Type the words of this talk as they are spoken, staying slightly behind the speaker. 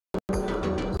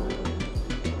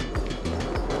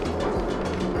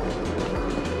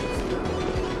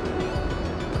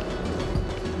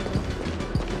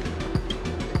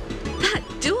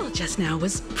just now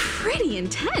was pretty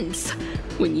intense.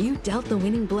 When you dealt the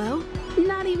winning blow,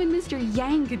 not even Mr.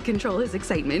 Yang could control his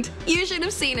excitement. You should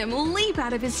have seen him leap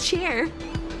out of his chair.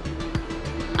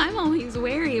 I'm always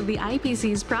wary of the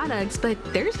IPC's products, but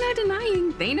there's no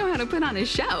denying they know how to put on a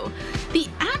show. The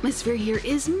atmosphere here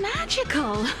is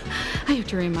magical. I have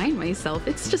to remind myself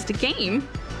it's just a game.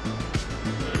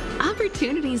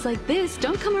 Opportunities like this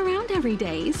don't come around every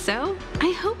day, so I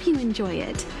hope you enjoy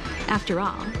it. After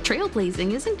all,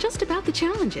 trailblazing isn't just about the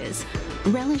challenges.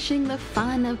 Relishing the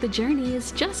fun of the journey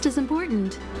is just as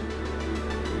important.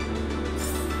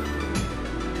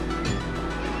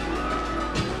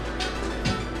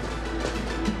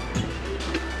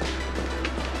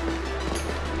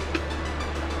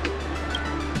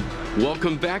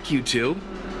 Welcome back, you two.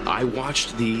 I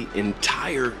watched the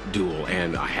entire duel,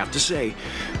 and I have to say,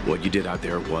 what you did out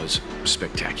there was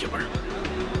spectacular.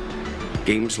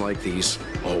 Games like these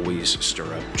always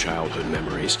stir up childhood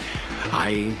memories.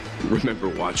 I remember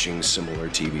watching similar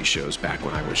TV shows back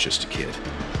when I was just a kid.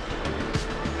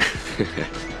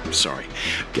 Sorry,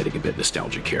 getting a bit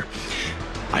nostalgic here.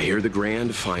 I hear the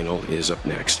grand final is up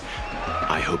next.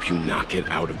 I hope you knock it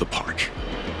out of the park.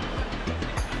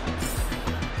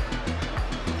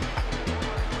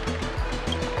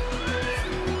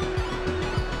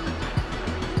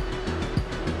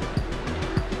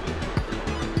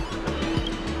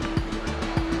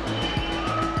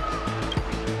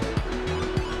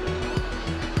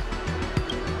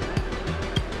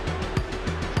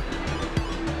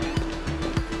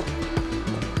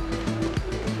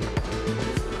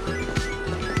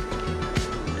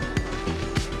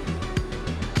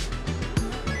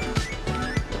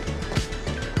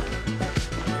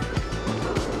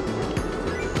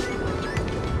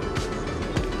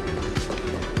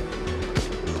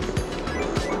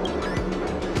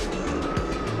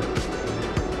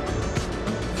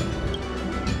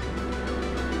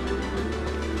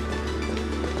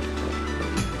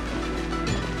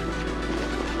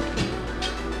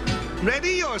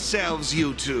 Ready yourselves,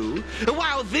 you two.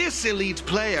 While this elite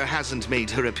player hasn't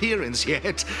made her appearance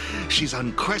yet, she's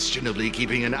unquestionably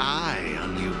keeping an eye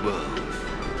on you both.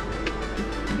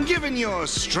 Given your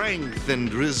strength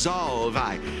and resolve,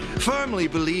 I firmly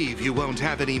believe you won't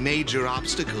have any major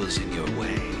obstacles in your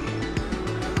way.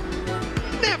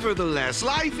 Nevertheless,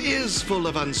 life is full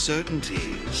of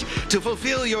uncertainties. To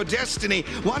fulfill your destiny,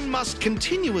 one must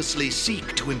continuously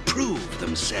seek to improve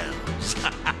themselves.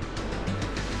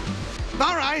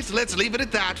 All right, let's leave it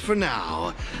at that for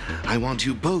now. I want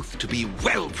you both to be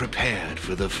well prepared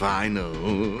for the final.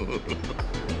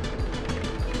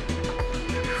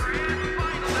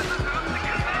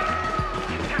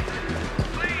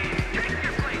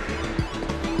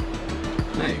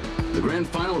 Hey, the grand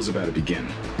final is about to begin.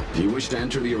 Do you wish to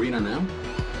enter the arena now?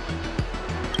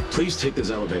 Please take this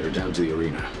elevator down to the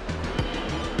arena.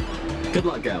 Good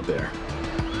luck out there.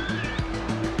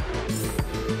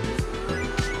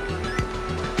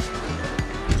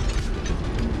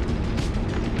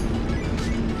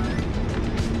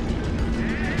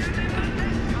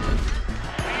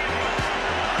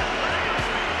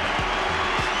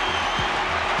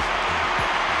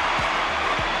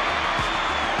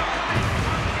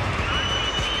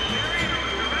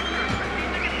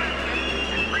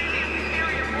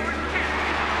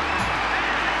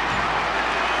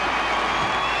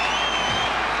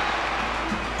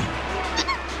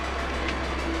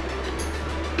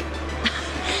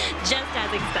 Just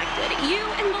as expected, you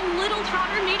and the little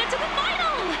trotter made it to the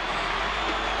final!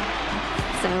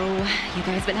 So, you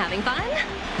guys been having fun?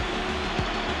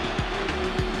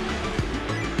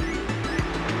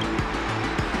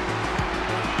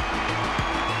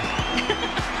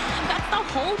 That's the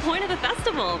whole point of the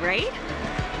festival, right?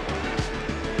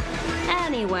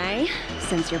 Anyway,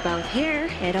 since you're both here,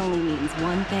 it only means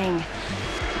one thing.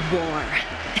 War.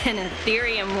 An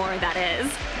Aetherium war, that is.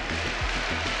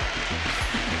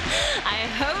 I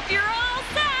hope you're all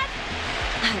set!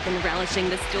 I've been relishing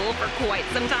this duel for quite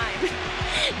some time.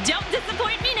 Don't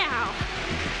disappoint me now!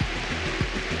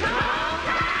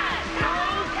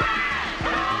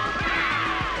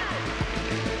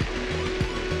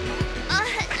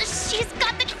 She's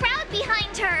got the crowd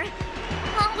behind her.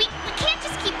 Oh, we can't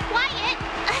just keep quiet.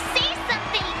 Say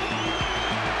something.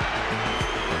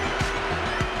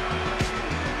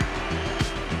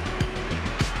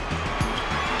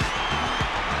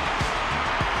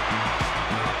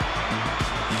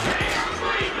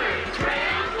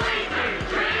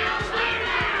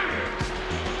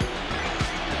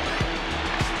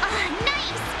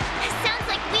 Nice. Sounds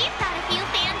like we've got a few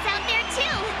fans out there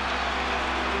too.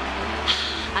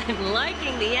 I'm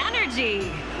liking the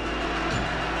energy.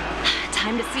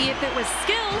 Time to see if it was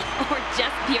skill or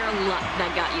just pure luck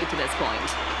that got you to this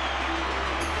point.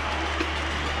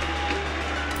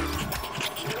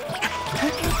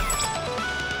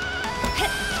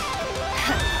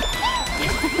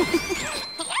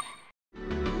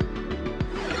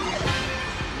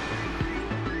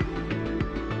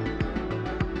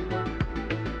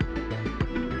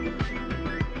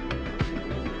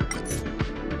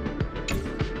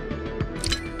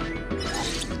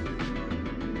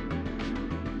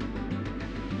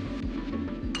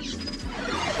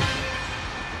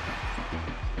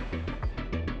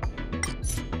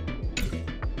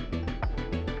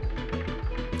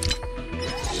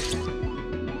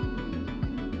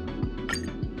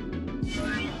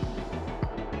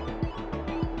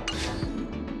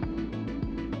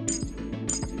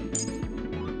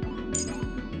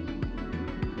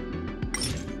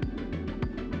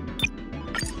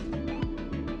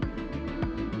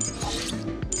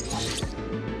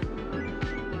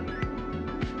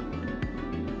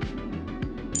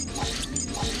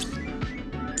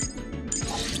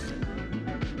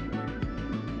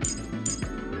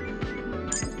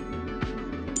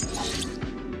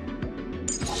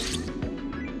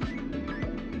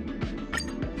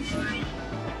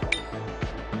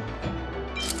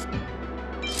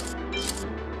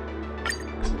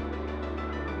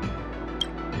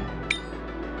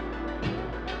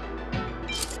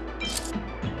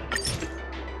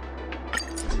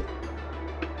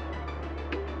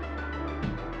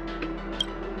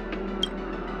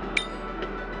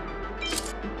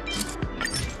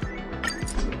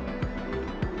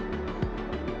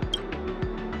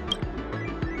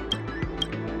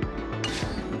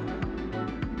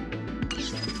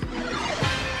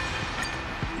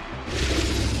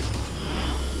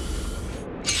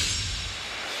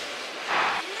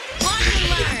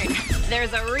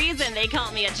 There's a reason they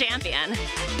call me a champion.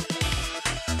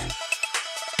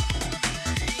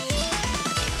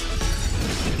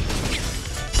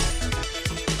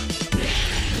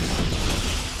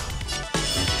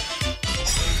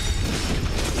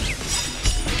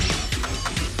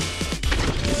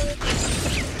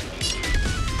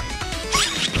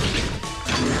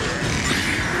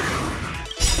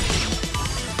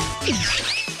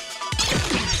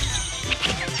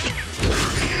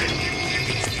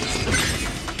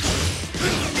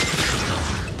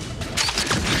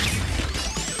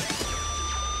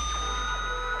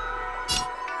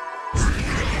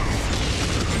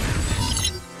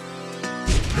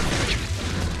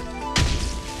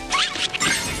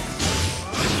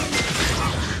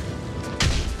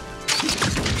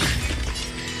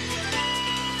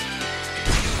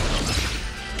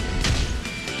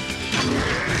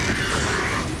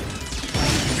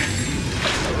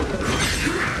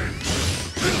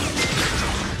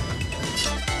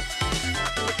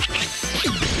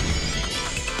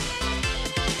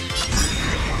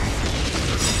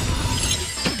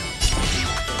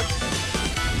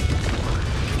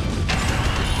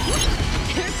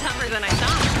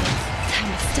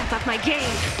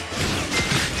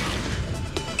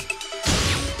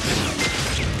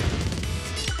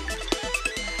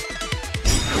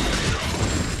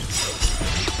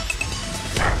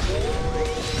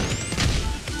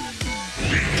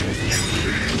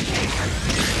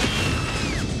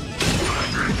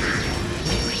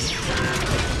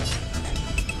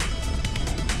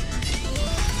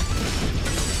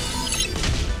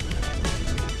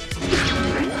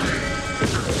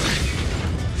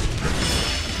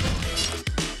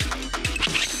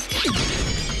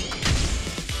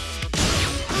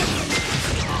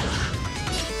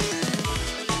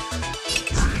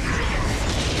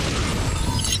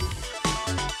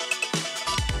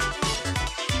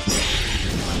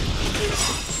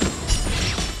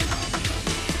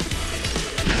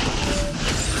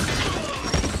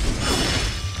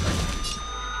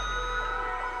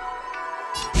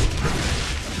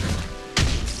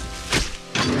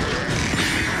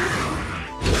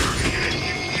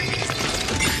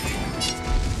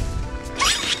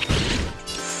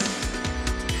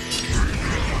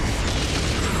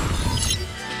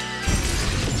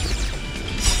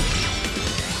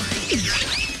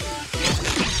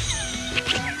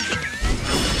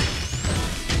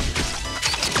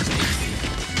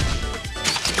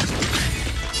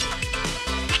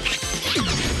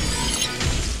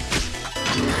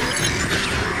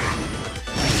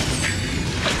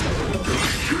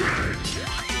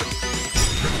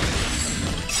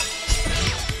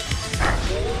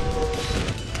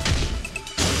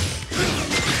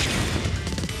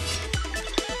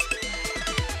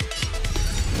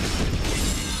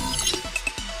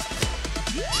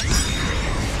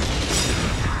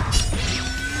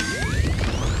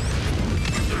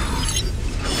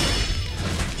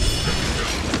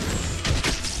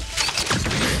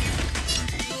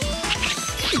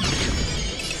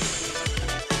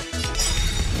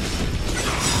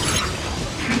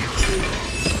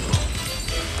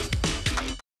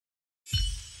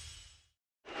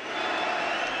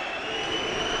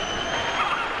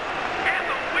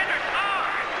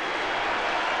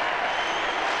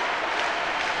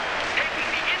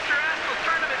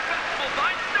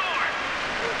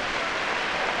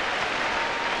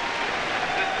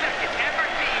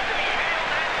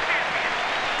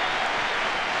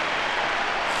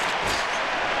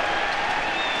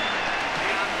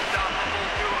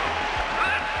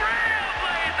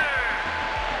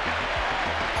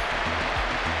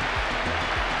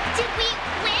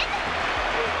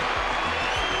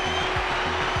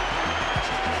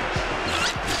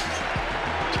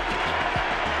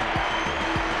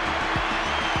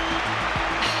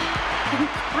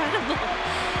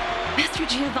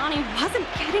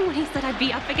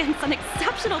 be up against some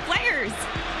exceptional players.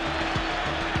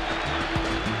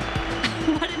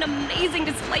 What an amazing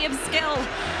display of skill.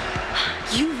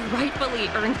 You've rightfully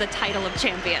earned the title of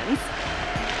champions.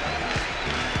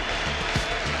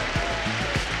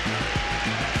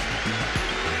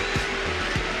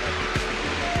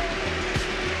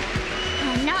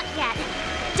 Oh, not yet.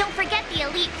 Don't forget the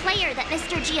elite player that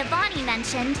Mr. Giovanni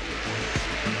mentioned.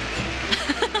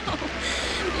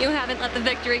 You haven't let the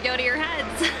victory go to your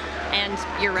heads. And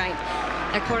you're right.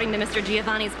 According to Mr.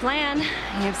 Giovanni's plan,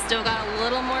 you've still got a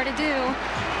little more to do.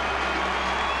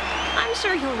 I'm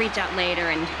sure he'll reach out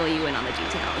later and fill you in on the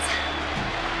details.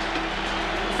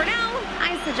 For now,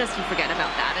 I suggest you forget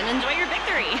about that and enjoy your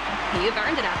victory. You've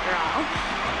earned it after all.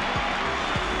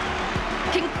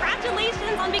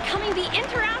 Congratulations on becoming the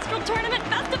Interastral Tournament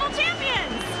Festival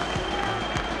champions!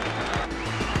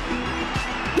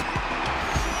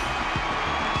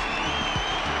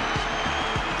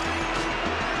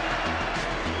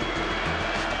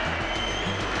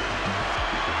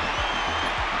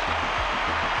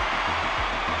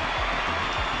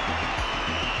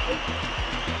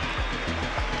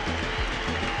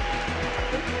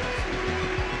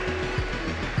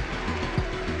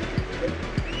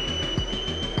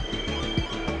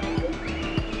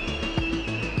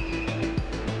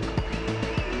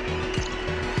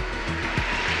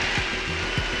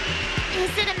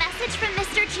 Is it a message from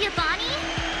Mr. Giovanni?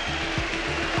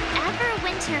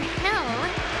 Everwinter Hill?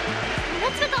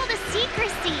 What's with all the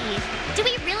secrecy? Do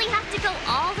we really have to go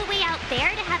all the way out there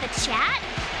to have a chat?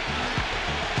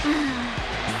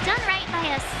 It's done right by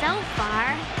us so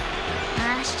far.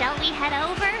 Shall we head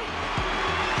over?